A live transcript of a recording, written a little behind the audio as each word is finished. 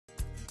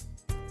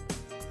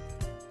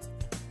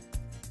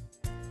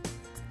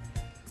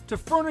To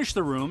furnish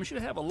the rooms,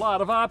 you have a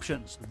lot of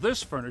options.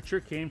 This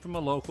furniture came from a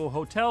local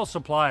hotel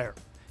supplier.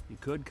 You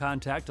could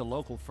contact a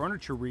local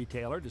furniture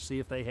retailer to see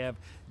if they have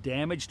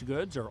damaged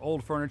goods or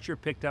old furniture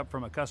picked up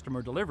from a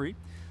customer delivery.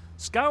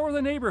 Scour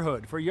the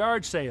neighborhood for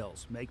yard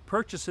sales, make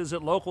purchases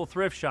at local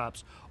thrift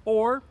shops,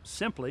 or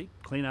simply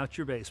clean out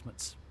your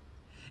basements.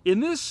 In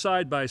this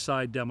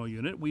side-by-side demo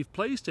unit, we've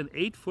placed an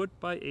 8-foot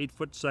by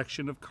 8-foot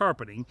section of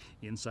carpeting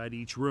inside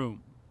each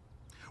room.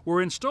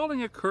 We're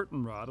installing a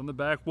curtain rod on the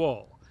back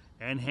wall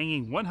and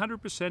hanging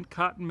 100%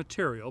 cotton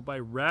material by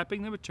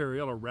wrapping the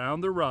material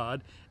around the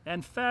rod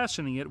and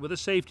fastening it with a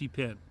safety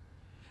pin.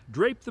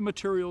 Drape the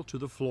material to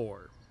the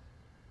floor.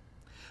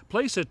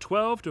 Place a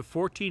 12 to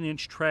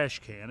 14-inch trash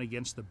can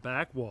against the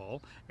back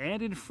wall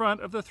and in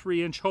front of the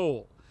 3-inch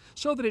hole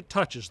so that it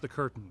touches the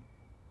curtain.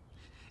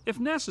 If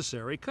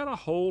necessary, cut a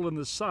hole in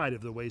the side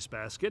of the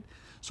wastebasket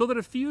so that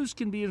a fuse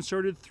can be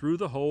inserted through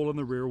the hole in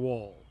the rear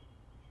wall.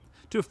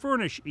 To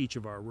furnish each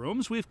of our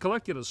rooms, we've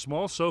collected a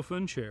small sofa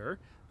and chair,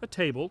 a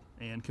table,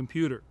 and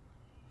computer.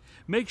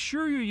 Make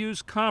sure you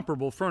use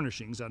comparable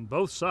furnishings on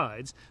both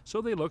sides so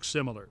they look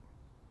similar.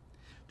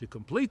 To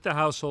complete the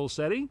household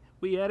setting,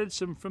 we added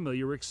some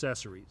familiar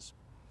accessories.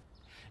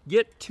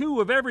 Get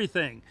 2 of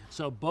everything,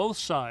 so both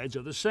sides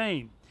are the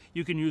same.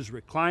 You can use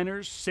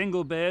recliners,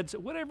 single beds,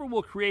 whatever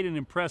will create an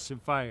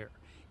impressive fire.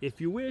 If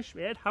you wish,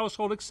 add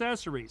household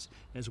accessories,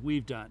 as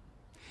we've done.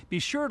 Be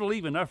sure to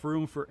leave enough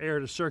room for air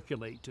to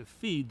circulate to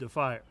feed the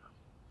fire.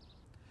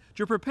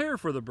 To prepare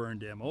for the burn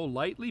demo,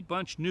 lightly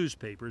bunch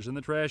newspapers in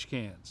the trash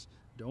cans.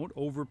 Don't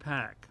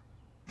overpack.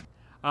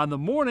 On the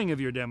morning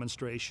of your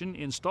demonstration,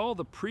 install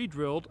the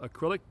pre-drilled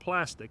acrylic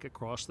plastic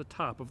across the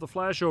top of the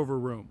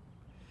flashover room.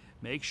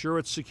 Make sure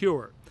it's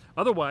secure,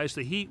 otherwise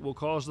the heat will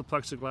cause the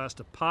plexiglass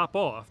to pop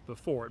off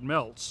before it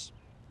melts.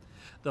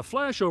 The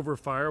flashover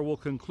fire will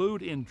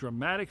conclude in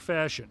dramatic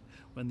fashion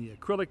when the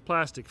acrylic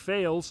plastic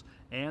fails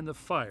and the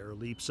fire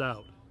leaps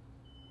out.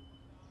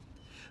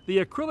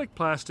 The acrylic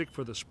plastic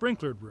for the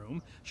sprinklered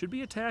room should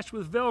be attached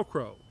with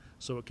Velcro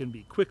so it can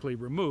be quickly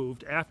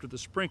removed after the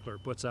sprinkler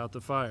puts out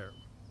the fire.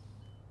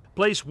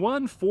 Place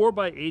one 4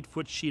 by 8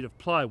 foot sheet of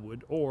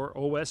plywood or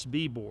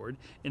OSB board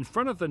in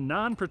front of the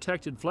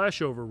non-protected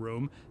flashover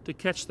room to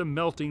catch the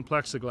melting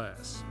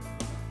plexiglass.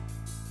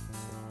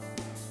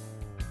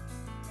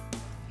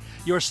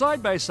 Your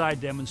side-by-side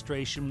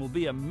demonstration will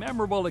be a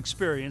memorable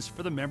experience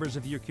for the members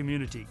of your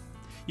community.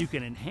 You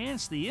can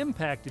enhance the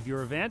impact of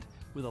your event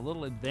with a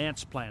little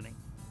advanced planning.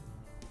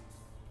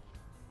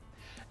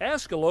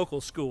 Ask a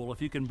local school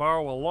if you can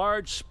borrow a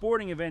large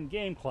sporting event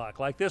game clock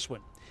like this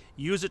one.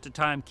 Use it to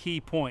time key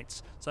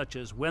points, such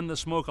as when the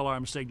smoke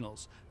alarm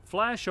signals,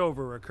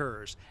 flashover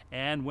occurs,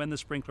 and when the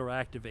sprinkler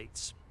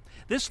activates.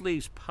 This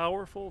leaves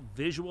powerful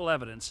visual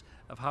evidence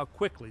of how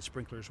quickly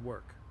sprinklers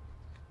work.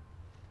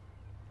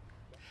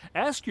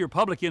 Ask your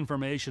public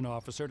information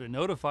officer to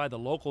notify the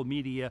local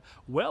media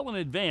well in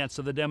advance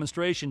of the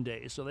demonstration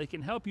day so they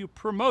can help you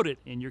promote it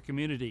in your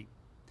community.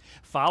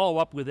 Follow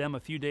up with them a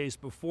few days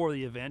before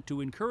the event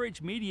to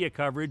encourage media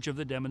coverage of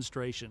the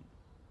demonstration.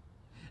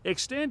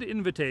 Extend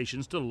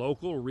invitations to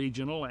local,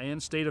 regional,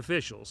 and state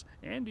officials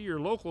and to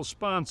your local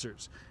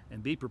sponsors,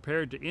 and be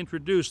prepared to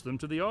introduce them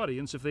to the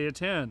audience if they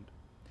attend.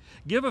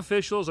 Give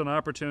officials an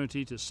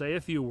opportunity to say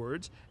a few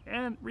words,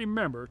 and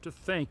remember to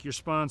thank your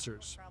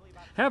sponsors.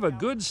 Have a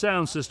good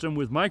sound system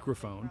with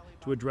microphone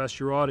to address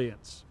your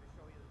audience.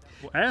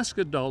 Ask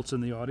adults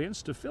in the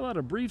audience to fill out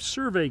a brief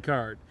survey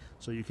card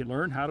so you can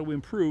learn how to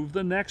improve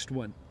the next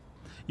one.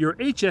 Your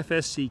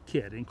HFSC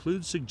kit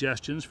includes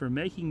suggestions for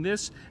making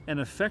this an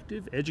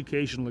effective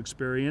educational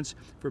experience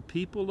for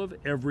people of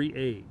every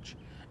age,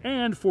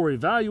 and for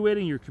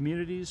evaluating your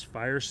community's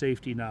fire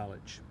safety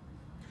knowledge.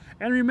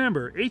 And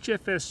remember,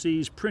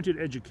 HFSC's printed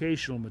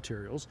educational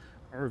materials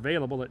are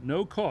available at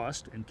no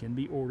cost and can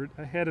be ordered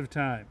ahead of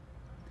time.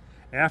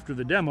 After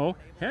the demo,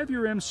 have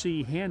your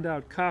MC hand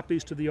out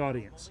copies to the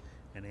audience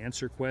and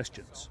answer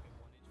questions.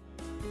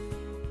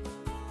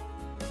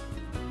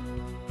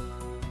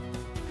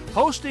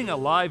 Hosting a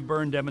live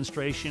burn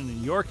demonstration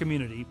in your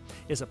community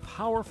is a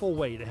powerful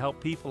way to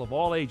help people of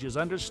all ages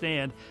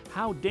understand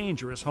how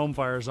dangerous home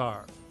fires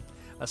are.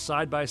 A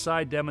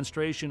side-by-side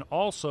demonstration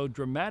also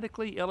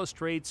dramatically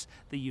illustrates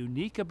the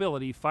unique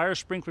ability fire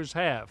sprinklers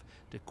have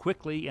to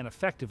quickly and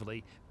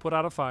effectively put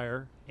out a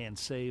fire and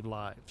save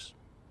lives.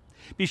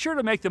 Be sure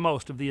to make the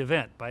most of the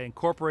event by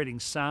incorporating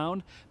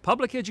sound,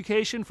 public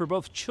education for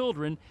both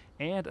children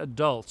and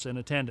adults in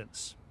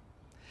attendance.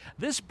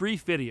 This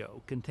brief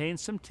video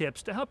contains some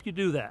tips to help you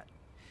do that.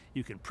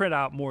 You can print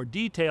out more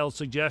detailed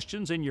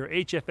suggestions in your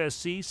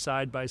HFSC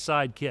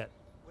side-by-side kit.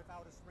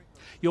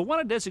 You'll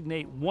want to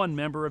designate one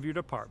member of your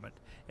department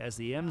as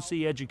the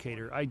MC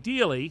educator,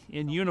 ideally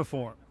in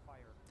uniform.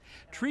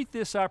 Treat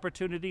this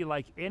opportunity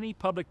like any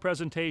public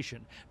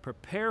presentation.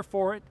 Prepare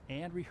for it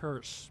and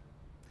rehearse.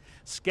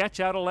 Sketch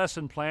out a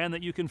lesson plan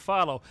that you can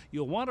follow.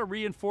 You'll want to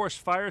reinforce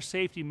fire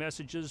safety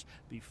messages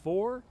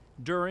before,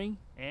 during,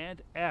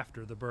 and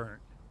after the burn.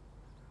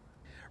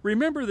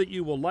 Remember that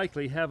you will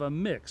likely have a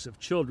mix of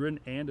children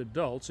and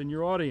adults in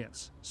your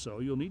audience, so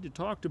you'll need to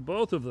talk to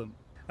both of them.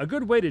 A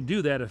good way to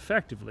do that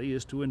effectively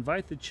is to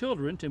invite the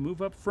children to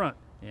move up front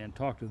and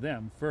talk to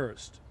them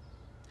first.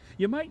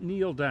 You might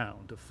kneel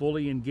down to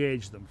fully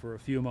engage them for a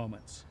few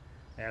moments.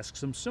 Ask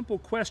some simple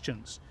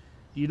questions.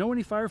 Do you know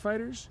any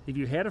firefighters? Have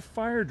you had a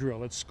fire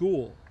drill at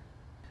school?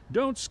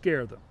 Don't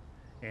scare them,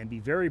 and be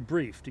very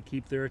brief to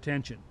keep their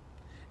attention.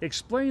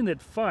 Explain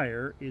that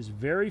fire is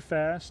very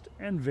fast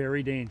and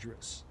very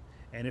dangerous,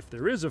 and if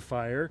there is a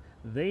fire,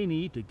 they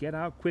need to get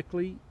out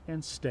quickly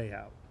and stay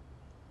out.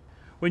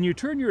 When you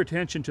turn your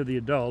attention to the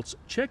adults,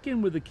 check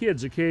in with the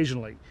kids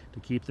occasionally to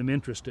keep them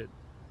interested.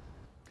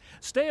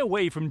 Stay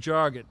away from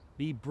jargon.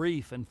 Be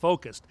brief and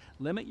focused.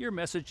 Limit your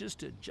messages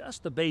to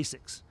just the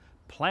basics.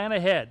 Plan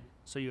ahead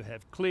so you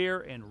have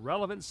clear and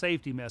relevant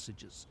safety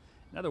messages.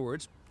 In other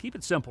words, keep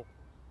it simple.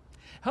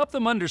 Help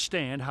them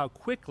understand how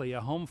quickly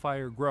a home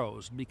fire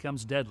grows and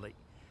becomes deadly.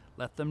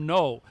 Let them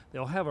know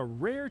they'll have a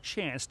rare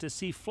chance to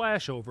see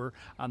flashover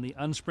on the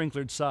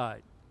unsprinklered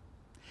side.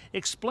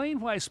 Explain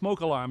why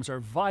smoke alarms are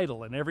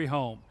vital in every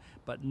home,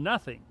 but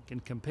nothing can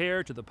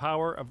compare to the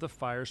power of the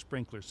fire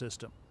sprinkler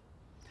system.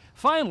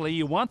 Finally,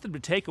 you want them to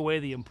take away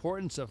the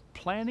importance of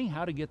planning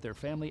how to get their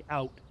family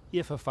out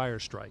if a fire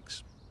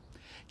strikes.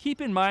 Keep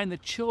in mind the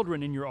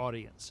children in your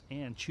audience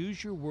and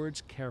choose your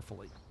words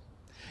carefully.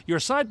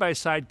 Your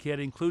side-by-side kit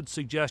includes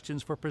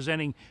suggestions for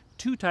presenting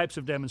two types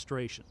of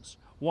demonstrations.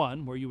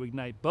 One where you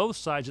ignite both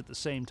sides at the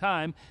same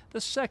time, the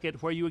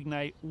second where you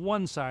ignite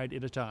one side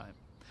at a time.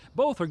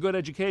 Both are good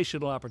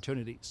educational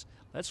opportunities.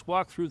 Let's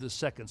walk through the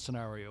second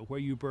scenario where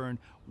you burn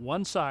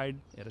one side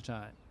at a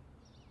time.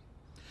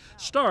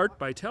 Start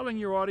by telling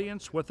your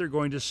audience what they're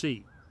going to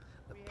see,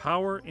 the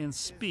power and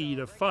speed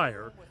of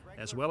fire,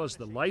 as well as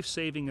the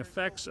life-saving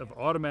effects of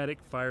automatic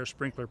fire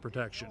sprinkler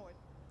protection.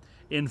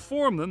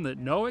 Inform them that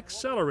no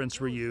accelerants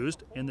were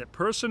used and that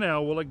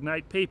personnel will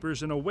ignite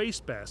papers in a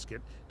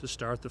wastebasket to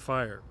start the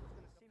fire.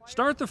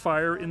 Start the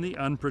fire in the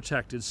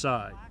unprotected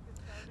side.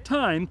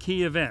 Time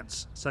key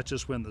events, such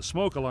as when the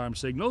smoke alarm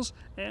signals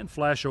and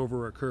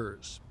flashover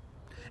occurs.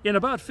 In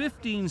about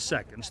 15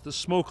 seconds, the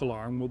smoke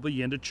alarm will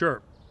begin to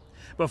chirp.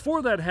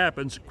 Before that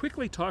happens,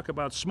 quickly talk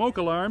about smoke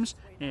alarms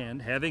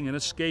and having an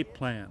escape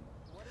plan.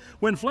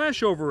 When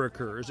flashover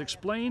occurs,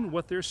 explain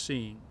what they're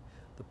seeing,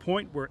 the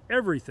point where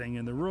everything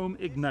in the room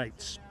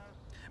ignites.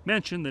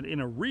 Mention that in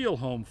a real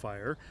home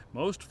fire,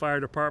 most fire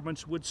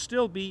departments would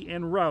still be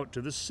en route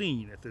to the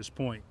scene at this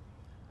point.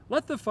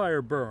 Let the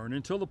fire burn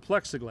until the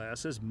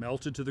plexiglass has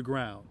melted to the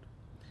ground.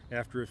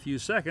 After a few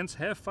seconds,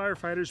 have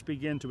firefighters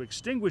begin to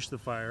extinguish the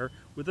fire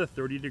with a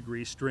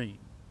 30-degree stream.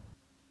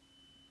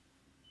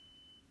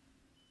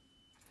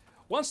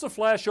 Once the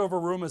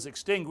flashover room is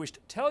extinguished,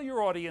 tell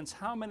your audience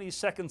how many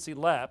seconds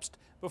elapsed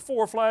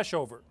before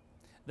flashover.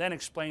 Then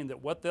explain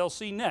that what they'll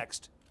see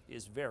next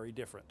is very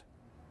different.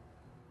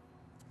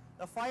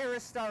 The fire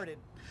is started.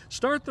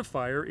 Start the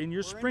fire in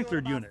your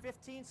sprinklered unit.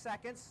 15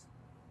 seconds.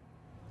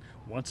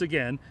 Once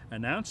again,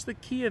 announce the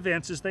key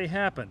events as they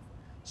happen.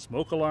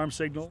 Smoke alarm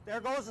signal. There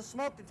goes the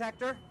smoke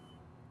detector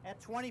at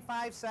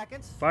 25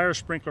 seconds. Fire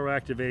sprinkler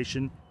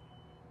activation.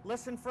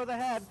 Listen for the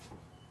head.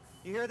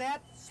 You hear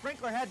that?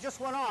 Sprinkler head just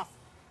went off.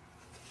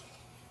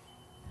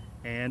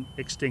 And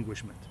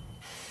extinguishment.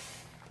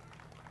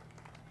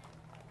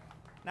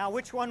 Now,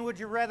 which one would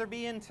you rather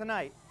be in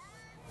tonight?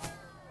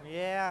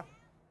 Yeah.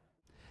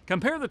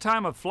 Compare the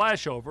time of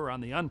flashover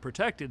on the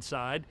unprotected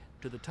side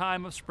to the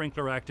time of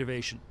sprinkler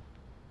activation.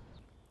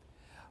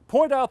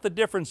 Point out the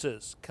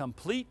differences.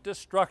 Complete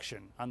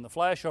destruction on the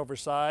flashover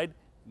side,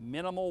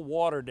 minimal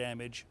water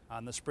damage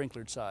on the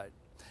sprinklered side.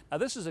 Now,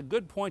 this is a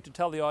good point to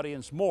tell the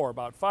audience more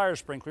about fire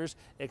sprinklers,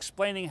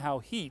 explaining how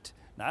heat,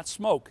 not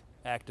smoke,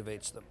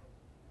 activates them.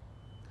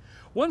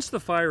 Once the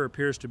fire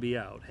appears to be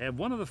out, have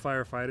one of the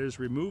firefighters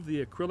remove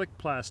the acrylic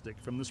plastic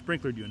from the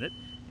sprinklered unit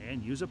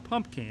and use a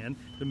pump can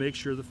to make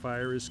sure the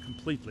fire is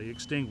completely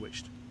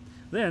extinguished.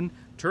 Then,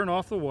 turn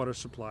off the water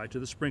supply to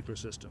the sprinkler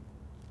system.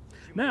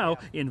 Now,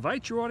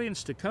 invite your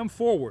audience to come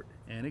forward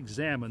and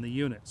examine the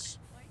units.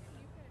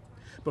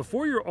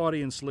 Before your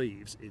audience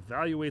leaves,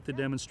 evaluate the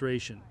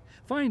demonstration.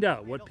 Find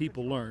out what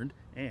people learned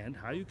and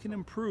how you can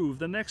improve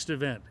the next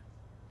event.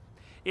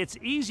 It's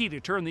easy to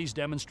turn these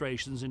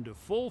demonstrations into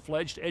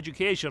full-fledged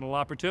educational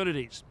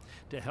opportunities.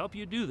 To help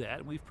you do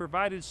that, we've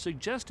provided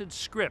suggested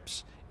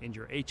scripts in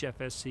your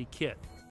HFSC kit.